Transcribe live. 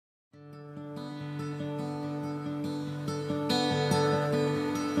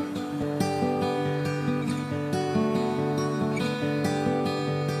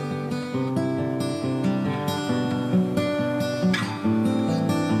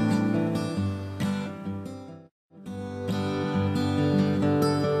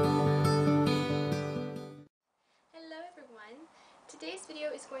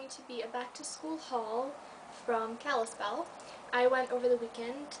going to be a back-to-school haul from Kalispell. I went over the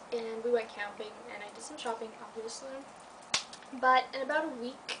weekend and we went camping and I did some shopping, obviously. But in about a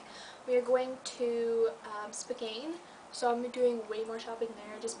week, we are going to Spokane. So I'm doing way more shopping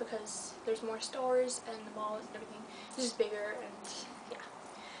there just because there's more stores and the malls and everything is just bigger and yeah.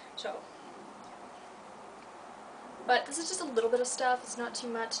 So, but this is just a little bit of stuff. It's not too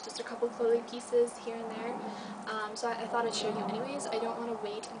much, just a couple clothing pieces here and there. So I thought I'd show you anyways. I don't want to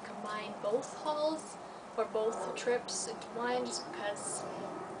wait and combine both hauls or both trips into one just because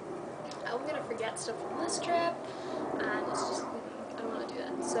I'm going to forget stuff from this trip and it's just, I don't want to do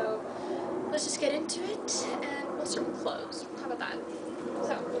that. So let's just get into it and we'll start with clothes. How about that?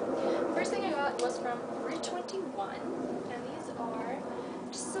 So, first thing I got was from Route 21 and these are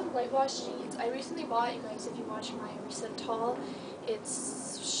just some light wash jeans. I recently bought, you guys, if you watch my recent haul,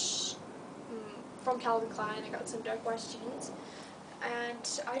 it's from Calvin Klein. I got some dark wash jeans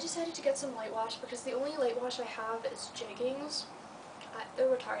and I decided to get some light wash because the only light wash I have is jeggings. They're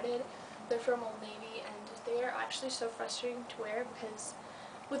retarded. They're from Old Navy and they are actually so frustrating to wear because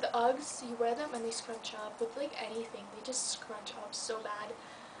with Uggs you wear them and they scrunch up. With like anything, they just scrunch up so bad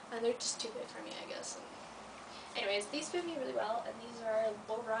and they're just too big for me, I guess. Anyways, these fit me really well and these are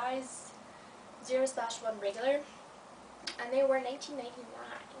low rise 0/1 regular and they were $19.99.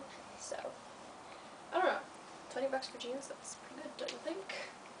 So I don't know, 20 bucks for jeans, that's pretty good, don't you think?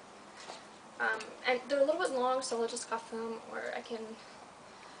 And they're a little bit long, so I'll just cuff them, or I can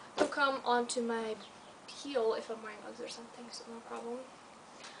hook them onto my heel if I'm wearing Uggs or something, so no problem.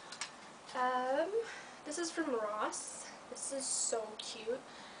 This is from Ross. This is so cute.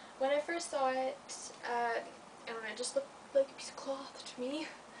 When I first saw it, I don't know, it just looked like a piece of cloth to me.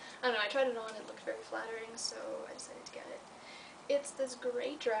 I don't know, I tried it on, it looked very flattering, so I decided to get it. It's this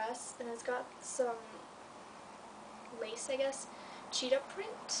gray dress, and it's got some lace, I guess, cheetah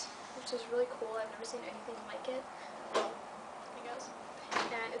print, which is really cool. I've never seen anything like it, I guess.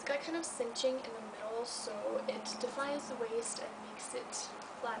 And it's got kind of cinching in the middle, so it defines the waist and makes it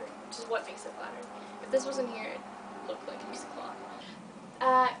flattering, which is what makes it flattering. If this wasn't here, it looked like a piece of cloth.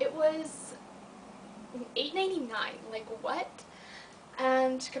 It was $8.99, like what?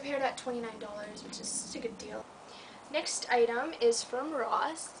 And compared at $29, which is such a good deal. Next item is from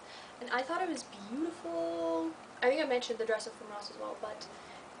Ross, and I thought it was beautiful. I think I mentioned the dress up from Ross as well, but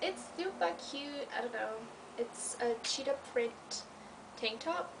it's super cute. I don't know. It's a cheetah print tank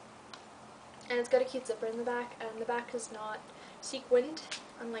top, and it's got a cute zipper in the back, and the back is not sequined,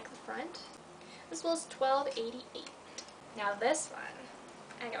 unlike the front. This was $12.88. Now this one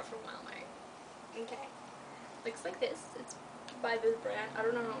I got from Walmart. Okay, looks like this. It's by this brand. I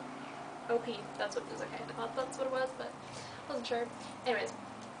don't know. OP. That's what it is. Okay, I thought that's what it was, but I wasn't sure. Anyways,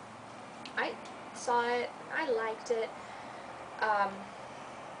 I saw it. I liked it. I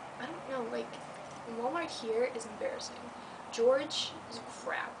don't know. Like, Walmart here is embarrassing. George is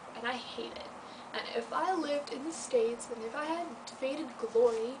crap, and I hate it. And if I lived in the States, and if I had Faded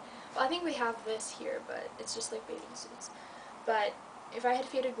Glory, well, I think we have this here, but it's just like bathing suits. But if I had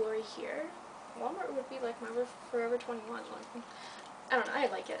Faded Glory here, Walmart would be like my Forever 21 one. I don't know, I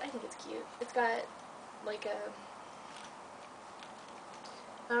like it. I think it's cute. It's got like a,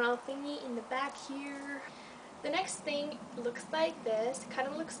 I don't know, thingy in the back here. The next thing looks like this. It kind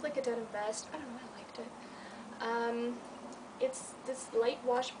of looks like a denim vest. I don't know, I liked it. It's this light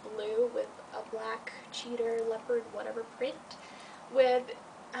wash blue with a black cheetah, leopard, whatever print with,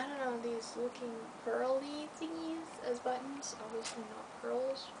 I don't know, these looking pearly thingies as buttons. Obviously not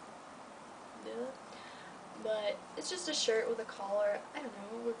pearls. Duh. But it's just a shirt with a collar. I don't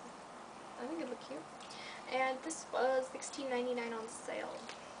know. I think it looked cute. And this was $16.99 on sale.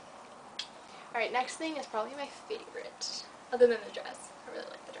 Alright, next thing is probably my favorite. Other than the dress. I really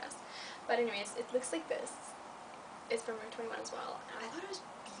like the dress. But anyways, it looks like this. It's from Route 21 as well. And I thought it was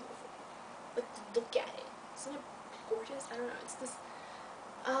beautiful. Like, look at it. Isn't it gorgeous? I don't know. It's this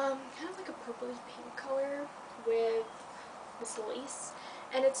kind of like a purpley pink color with this lace.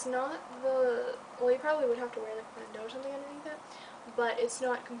 And it's not the, well, you probably would have to wear like a bandeau or something underneath it, but it's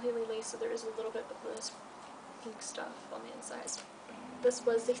not completely lace, so there is a little bit of this pink stuff on the inside. This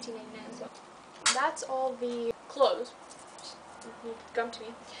was $16.99 as well. That's all the clothes. Come to me.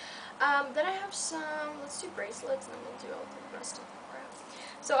 Then I have some, let's do bracelets, and then we'll do all the rest of the crap.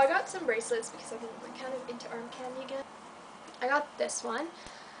 So I got some bracelets because I'm like kind of into arm candy again. I got this one,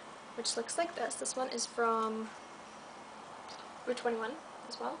 which looks like this. This one is from Route 21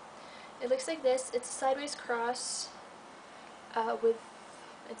 as well. It looks like this. It's a sideways cross with,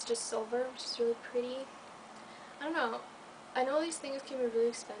 it's just silver, which is really pretty. I don't know. I know these things can be really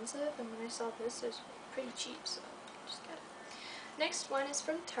expensive, and when I saw this, it was pretty cheap, so just get it. Next one is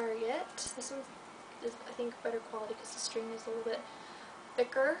from Target. This one is, I think, better quality because the string is a little bit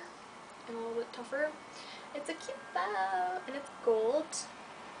thicker and a little bit tougher. It's a cute bow, and it's gold. Looks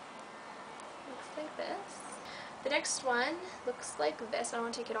like this. The next one looks like this. I don't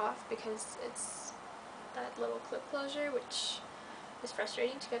want to take it off because it's that little clip closure, which is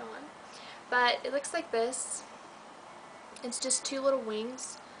frustrating to get on. But it looks like this. It's just two little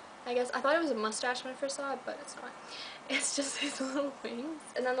wings. I guess I thought it was a mustache when I first saw it, but it's not. It's just these little wings.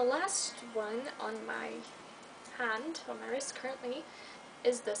 And then the last one on my hand, on my wrist currently,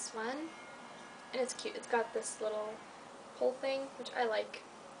 is this one. And it's cute. It's got this little pull thing, which I like.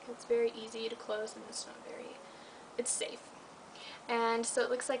 It's very easy to close and it's not very, it's safe. And so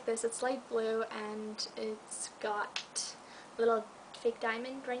it looks like this. It's light blue and it's got little fake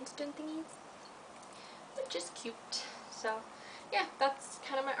diamond rhinestone thingies, which is cute. So yeah, that's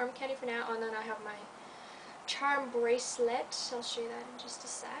kind of my arm candy for now. And then I have my charm bracelet. I'll show you that in just a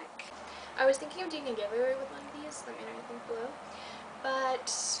sec. I was thinking of doing a giveaway with one of these. Let me know what you think below.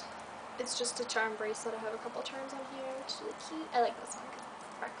 But it's just a charm bracelet. I have a couple charms on here, which is really cute. I like this one because it's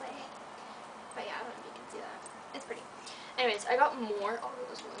sparkly. But yeah, I don't know if you can see that. It's pretty. Anyways, I got more. Oh, there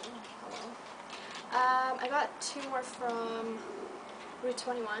was one. Hello. I got two more from Route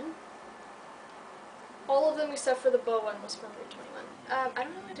 21. All of them except for the bow one was from Route 21. I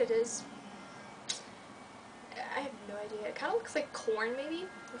don't know what it is. I have no idea. It kind of looks like corn maybe,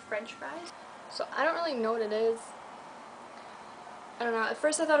 with french fries. So I don't really know what it is. I don't know. At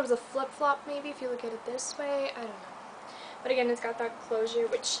first I thought it was a flip-flop maybe if you look at it this way. I don't know. But again, it's got that closure,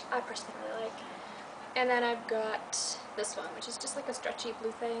 which I personally really like. And then I've got this one, which is just like a stretchy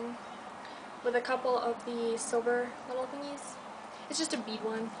blue thing with a couple of the silver little thingies. It's just a bead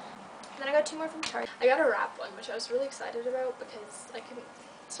one. And then I got two more from Target. I got a wrap one, which I was really excited about because I couldn't,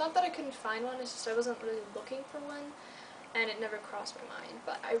 it's not that I couldn't find one, it's just I wasn't really looking for one and it never crossed my mind,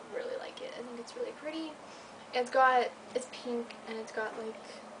 but I really like it. I think it's really pretty. It's pink and it's got like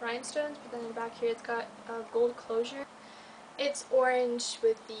rhinestones, but then in the back here it's got a gold closure. It's orange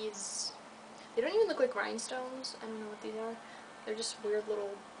with these, they don't even look like rhinestones. I don't know what these are. They're just weird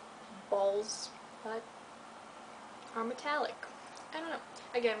little balls that are metallic. I don't know.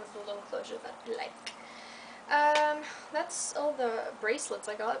 Again, with the little closure that I like. That's all the bracelets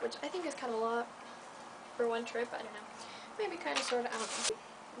I got, which I think is kind of a lot for one trip. I don't know. Maybe kind of, sort of, I don't know.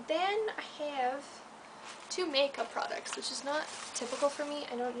 Then I have two makeup products, which is not typical for me.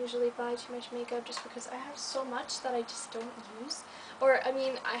 I don't usually buy too much makeup just because I have so much that I just don't use. Or, I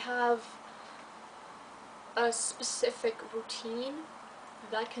mean, I have a specific routine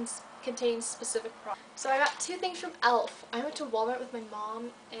that contains specific products. So I got two things from e.l.f. I went to Walmart with my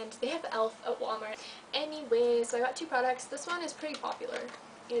mom and they have e.l.f. at Walmart. Anyway, so I got two products. This one is pretty popular.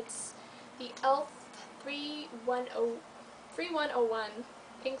 It's the e.l.f. 3101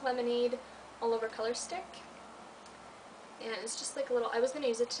 Pink Lemonade All Over Color Stick. And it's just like a little, I was going to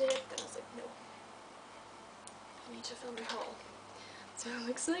use it today, but then I was like, no. I need to film a haul. So it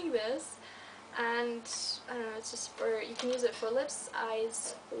looks like this. And I don't know, it's just for, you can use it for lips,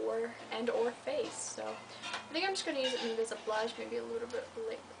 eyes, or face. So I think I'm just going to use it maybe as a blush, maybe a little bit of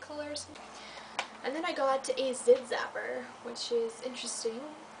like the colors. And then I got a zit zapper, which is interesting.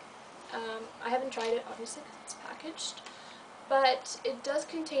 I haven't tried it obviously because it's packaged, but it does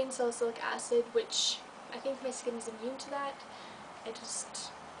contain salicylic acid, which I think my skin is immune to that. I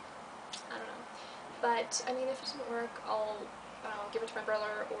don't know. But I mean, if it doesn't work, I'll give it to my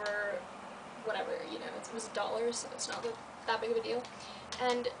brother or whatever, you know. It was $1, so it's not that big of a deal.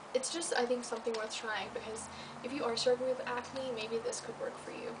 And it's just, I think, something worth trying because if you are struggling with acne, maybe this could work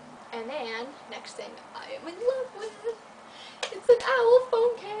for you. And then, next thing I am in love with, it's an owl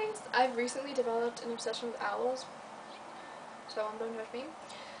phone case. I've recently developed an obsession with owls, so don't judge me.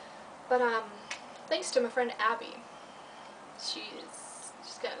 But thanks to my friend Abby, she's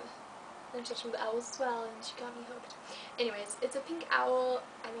got an obsession with owls as well, and she got me hooked. Anyways, it's a pink owl.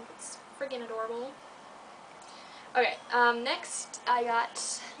 I think it's friggin' adorable. Okay, next I got,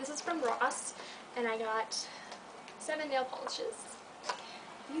 this is from Ross, and I got 7 nail polishes.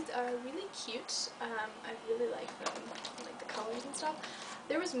 These are really cute. I really like them, like the colors and stuff.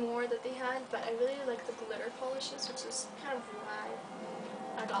 There was more that they had, but I really like the glitter polishes, which is kind of why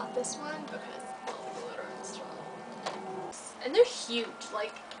I got this one, because all the glitter and stuff. And they're huge.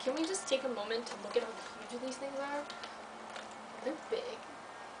 Like, can we just take a moment to look at how huge these things are? They're big.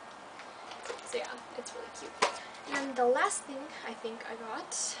 So yeah, it's really cute. And the last thing I think I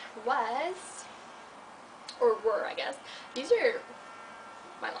got was, or were, I guess, these are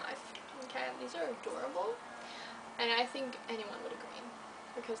my life. Okay, these are adorable, and I think anyone would agree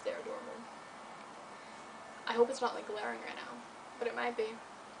because they're adorable. I hope it's not like glaring right now, but it might be.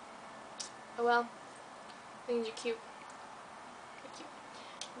 Oh well. I think you're cute. You're cute.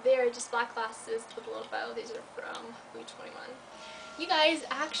 They're just black glasses with a little bow. These are from B21. You guys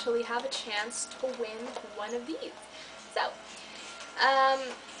actually have a chance to win one of these. So,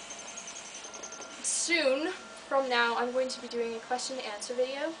 soon from now, I'm going to be doing a question and answer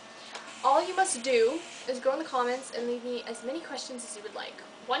video. All you must do is go in the comments and leave me as many questions as you would like.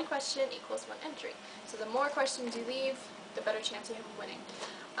 One question equals one entry. So the more questions you leave, the better chance you have of winning.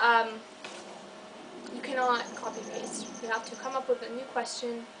 You cannot copy paste. You have to come up with a new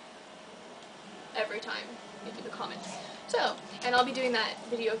question every time you do the comments. So, and I'll be doing that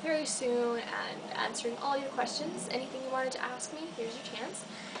video very soon and answering all your questions. Anything you wanted to ask me, here's your chance.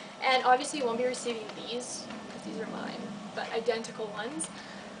 And obviously you won't be receiving these, because these are mine, but identical ones.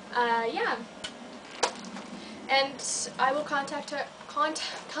 Yeah. And I will contact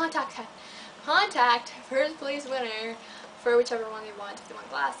first place winner for whichever one they want. If they want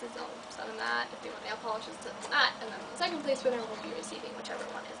glasses, I'll send them that. If they want nail polishes, send them that. And then the second place winner will be receiving whichever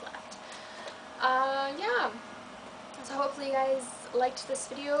one is left. Yeah. So hopefully you guys liked this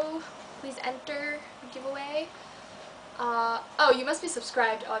video. Please enter the giveaway. Oh, you must be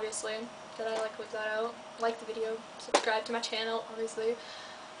subscribed, obviously. Did I leave that out? Like the video, subscribe to my channel, obviously.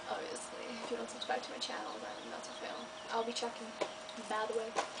 Obviously, if you don't subscribe to my channel, then that's a fail. I'll be checking, by the way.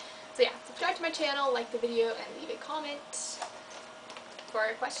 So yeah, subscribe to my channel, like the video, and leave a comment for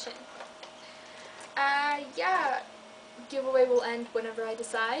a question. Yeah, giveaway will end whenever I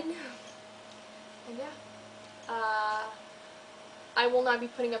decide. And yeah, I will not be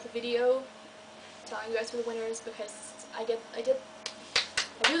putting up a video telling you guys who the winner is because I do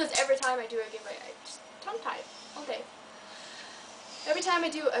this every time I do a giveaway. I just tongue-tied all day. Every time I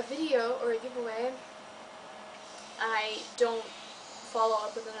do a video or a giveaway, I don't follow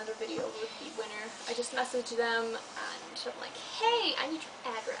up with another video with the winner. I just message them and I'm like, hey, I need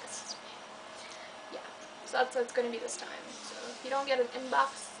your address. Yeah, so that's what it's going to be this time. So if you don't get an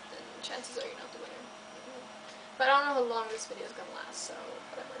inbox, then chances are you're not the winner. But I don't know how long this video is going to last, so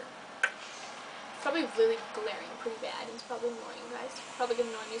whatever. It's probably really glaring pretty bad. It's probably annoying, guys. Probably going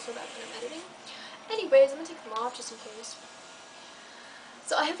to annoy me so bad when I'm editing. Anyways, I'm going to take them off just in case.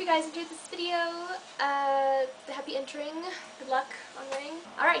 So I hope you guys enjoyed this video. Happy entering. Good luck on winning.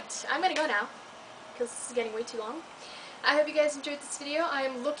 Alright, I'm going to go now because this is getting way too long. I hope you guys enjoyed this video. I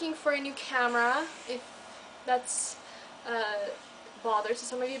am looking for a new camera if that's bother to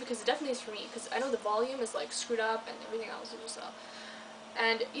some of you, because it definitely is for me, because I know the volume is like screwed up and everything else is just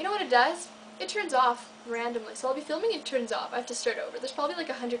and you know what it does? It turns off randomly. So I'll be filming and it turns off. I have to start over. There's probably like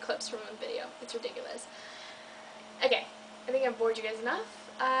 100 clips from one video. It's ridiculous. Okay, I think I've bored you guys enough.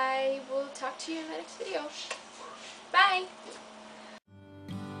 I will talk to you in the next video. Bye!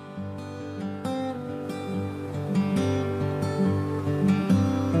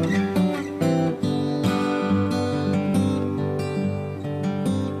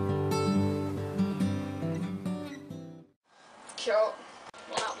 Cute. Well,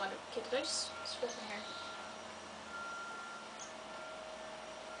 not one. Okay, did I just screw up my hair?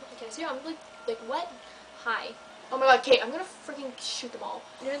 Okay, so yeah, I'm like what? Hi. Oh my god, okay, I'm gonna freaking shoot them all.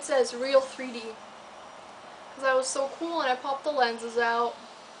 And it says real 3D. Because I was so cool and I popped the lenses out.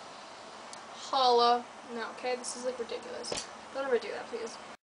 Holla. No, okay, this is like ridiculous. Don't ever do that, please.